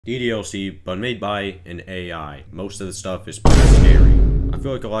DDLC, but made by an AI. Most of the stuff is pretty scary. I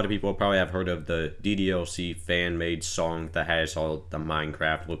feel like a lot of people probably have heard of the DDLC fan-made song that has all the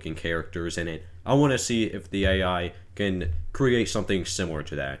Minecraft-looking characters in it. I want to see if the AI can create something similar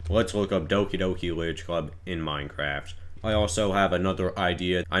to that. Let's look up Doki Village Club in Minecraft. I also have another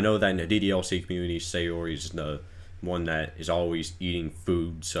idea. I know that in the DDLC community, Sayori is the one that is always eating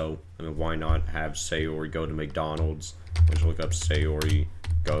food, so I mean, why not have Sayori go to McDonald's? Let's look up Sayori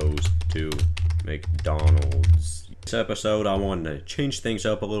goes to McDonald's. This episode, I wanted to change things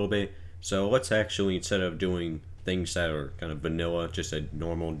up a little bit, so let's actually, instead of doing things that are kind of vanilla, just a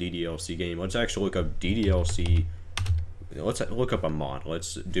normal DDLC game, let's actually look up DDLC. Let's look up a mod.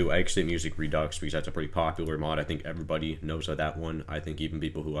 Let's do Exit Music Redux, because that's a pretty popular mod. I think everybody knows of that one. I think even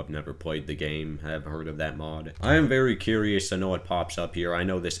people who have never played the game have heard of that mod. I am very curious to know what pops up here. I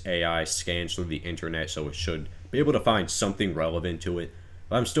know this AI scans through the internet, so it should be able to find something relevant to it.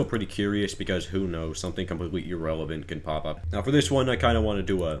 But I'm still pretty curious, because who knows, something completely irrelevant can pop up. Now for this one, I kind of want to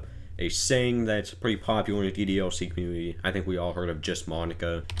do a saying that's pretty popular in the DDLC community. I think we all heard of Just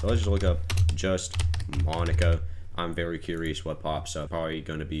Monika. So let's just look up Just Monika. I'm very curious what pops up. Probably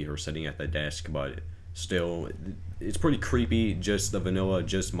going to be her sitting at the desk, but still, it's pretty creepy, just the vanilla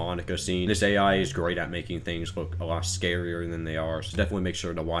Just Monika scene. This AI is great at making things look a lot scarier than they are, so definitely make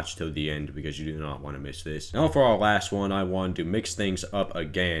sure to watch till the end, because you do not want to miss this. Now for our last one, I wanted to mix things up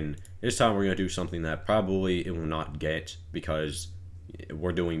again. This time we're going to do something that probably it will not get, because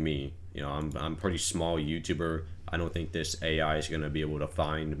we're doing me. You know, I'm a pretty small YouTuber. I don't think this AI is going to be able to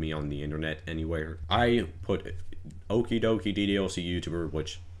find me on the internet anywhere. I put Okie DDLC YouTuber,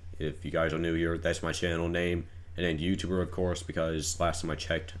 which, if you guys are new here, that's my channel name, and then YouTuber, of course, because last time I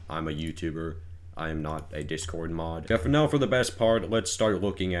checked, I'm a YouTuber. I am not a Discord mod. Yeah, for now, for the best part, let's start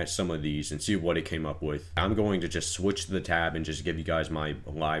looking at some of these and see what it came up with. I'm going to just switch to the tab and just give you guys my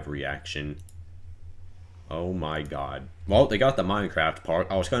live reaction. Oh my god. Well, they got the Minecraft part.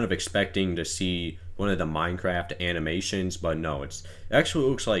 I was kind of expecting to see one of the Minecraft animations, but no, it actually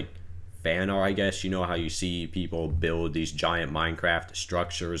looks like fan art, I guess. You know how you see people build these giant Minecraft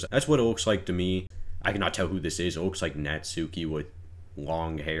structures? That's what it looks like to me. I cannot tell who this is. It looks like Natsuki with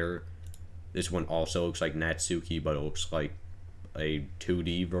long hair. This one also looks like Natsuki, but it looks like a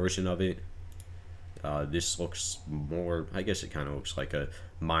 2D version of it. This looks more, I guess it kind of looks like a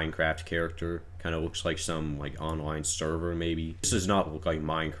Minecraft character. Kind of looks like some like online server maybe. This does not look like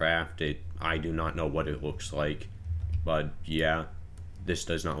Minecraft. I do not know what it looks like, but yeah. This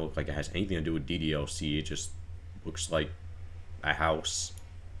does not look like it has anything to do with DDLC. It just looks like a house.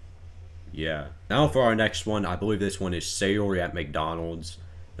 Yeah. Now for our next one, I believe this one is Sayori at McDonald's.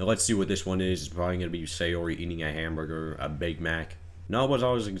 Now let's see what this one is. It's probably going to be Sayori eating a hamburger, a Big Mac. Not what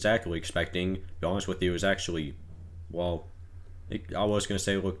I was exactly expecting. To be honest with you, it was actually, well, I was going to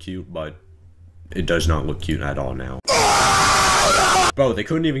say it looked cute, but it does not look cute at all now. Bro, they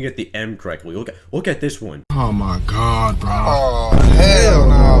couldn't even get the M correctly. Look at this one. Oh my god, bro. Oh, hell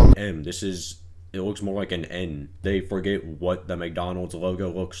no. M, it looks more like an N. They forget what the McDonald's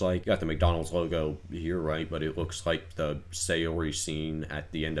logo looks like. You got the McDonald's logo here, right? But it looks like the Sayori scene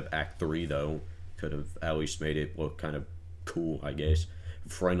at the end of Act 3, though. Could have at least made it look kind of cool, I guess.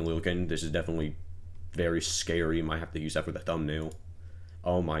 Friendly looking. This is definitely very scary. Might have to use that for the thumbnail.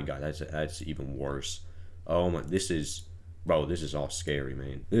 Oh my god, that's even worse. Oh my, bro, this is all scary,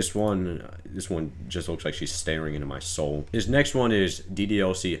 man. This one just looks like she's staring into my soul. This next one is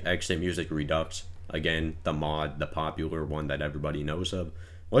DDLC Exit Music Redux. Again, the mod, the popular one that everybody knows of.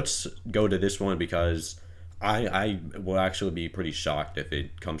 Let's go to this one, because I will actually be pretty shocked if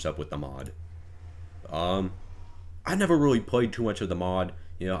it comes up with the mod. I never really played too much of the mod.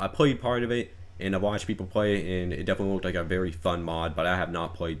 You know, I played part of it, and I watched people play it, and it definitely looked like a very fun mod, but I have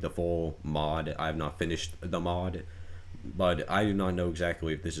not played the full mod. I have not finished the mod. But I do not know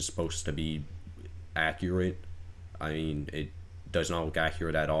exactly if this is supposed to be accurate. I mean, it does not look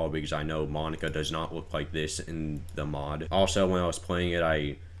accurate at all, because I know Monika does not look like this in the mod. Also, when I was playing it,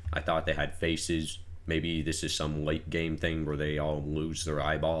 I thought they had faces. Maybe this is some late game thing where they all lose their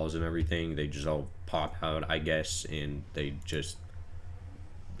eyeballs and everything. They just all pop out, I guess, and they just,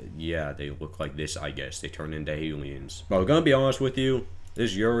 yeah, they look like this, I guess. They turn into aliens. But I'm gonna be honest with you.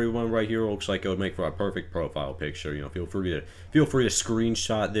 This Yuri one right here looks like it would make for a perfect profile picture. You know, feel free to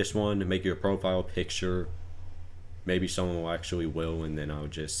screenshot this one and make your profile picture. Maybe someone will, and then I'll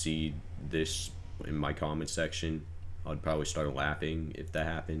just see this in my comment section. I'd probably start laughing if that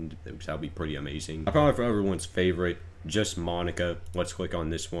happened, because that would be pretty amazing. Probably for everyone's favorite, Just Monika. Let's click on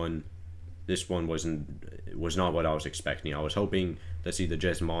this one. This one was not what I was expecting. I was hoping to see the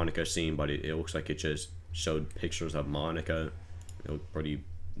Just Monika scene, but it looks like it just showed pictures of Monika. It looked pretty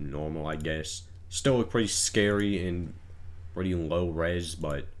normal, I guess. Still look pretty scary and pretty low res,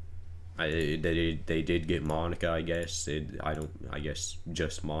 but they did get Monika, I guess. I guess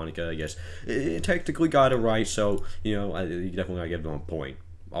just Monika, I guess. It technically got it right, so, you know, you definitely gotta give them a point.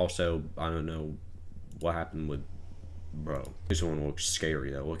 Also, I don't know what happened with, bro. This one looks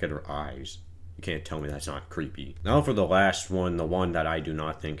scary, though. Look at her eyes. You can't tell me that's not creepy. Now for the last one, the one that I do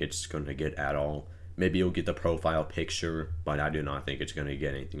not think it's gonna get at all. Maybe you'll get the profile picture, but I do not think it's gonna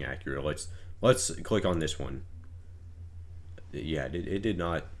get anything accurate. Let's click on this one. Yeah, it did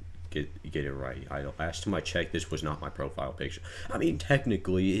not get it right. Last time I checked, this was not my profile picture. I mean,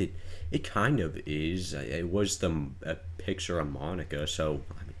 technically, it kind of is. It was a picture of Monika, so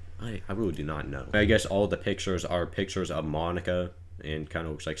I really do not know. I guess all the pictures are pictures of Monika, and kind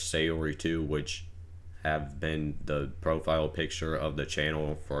of looks like Sayori too, which have been the profile picture of the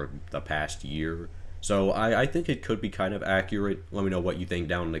channel for the past year. So I think it could be kind of accurate. Let me know what you think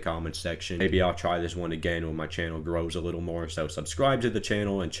down in the comments section. Maybe I'll try this one again when my channel grows a little more. So subscribe to the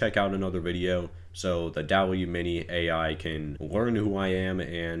channel and check out another video so the dall Mini AI can learn who I am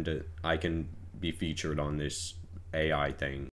and I can be featured on this AI thing.